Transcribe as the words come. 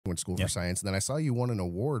went to school for science. And then I saw you won an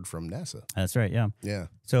award from NASA. That's right. Yeah. Yeah.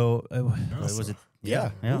 So what was it?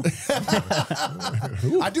 Yeah.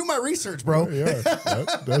 I do my research, bro.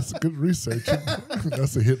 That's good research.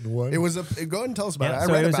 That's a hidden one. It was go ahead and tell us about it. I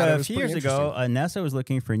so read it was about it. It a was few pretty years ago. interesting. NASA was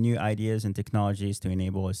looking for new ideas and technologies to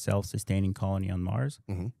enable a self-sustaining colony on Mars.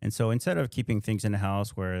 And so instead of keeping things in the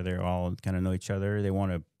house where they all kind of know each other, they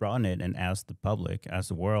want to broaden it and ask the public, ask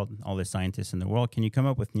the world, all the scientists in the world, can you come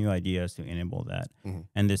up with new ideas to enable that?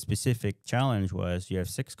 And the specific challenge was you have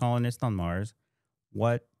 6 colonists on Mars.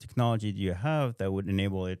 What technology do you have that would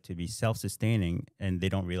enable it to be self-sustaining and they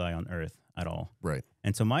don't rely on Earth at all? Right.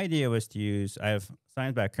 And so my idea was to use, I have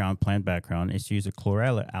science background, plant background, is to use a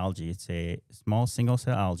chlorella algae. It's a small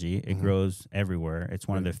single-cell algae. It grows everywhere. It's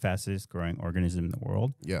one of the fastest growing organisms in the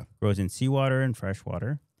world. Yeah. Grows in seawater and fresh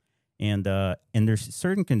water. And there's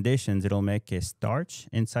certain conditions, it'll make a starch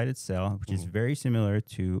inside its cell, which is very similar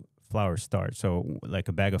to flour starch. So like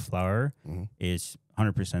a bag of flour is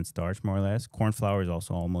 100% starch, more or less. Corn flour is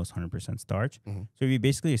also almost 100% starch. So it'd be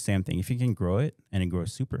basically the same thing. If you can grow it and it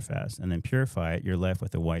grows super fast and then purify it, you're left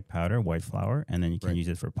with a white powder, white flour, and then you can use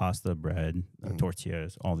it for pasta, bread,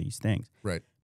 tortillas, all these things. Right.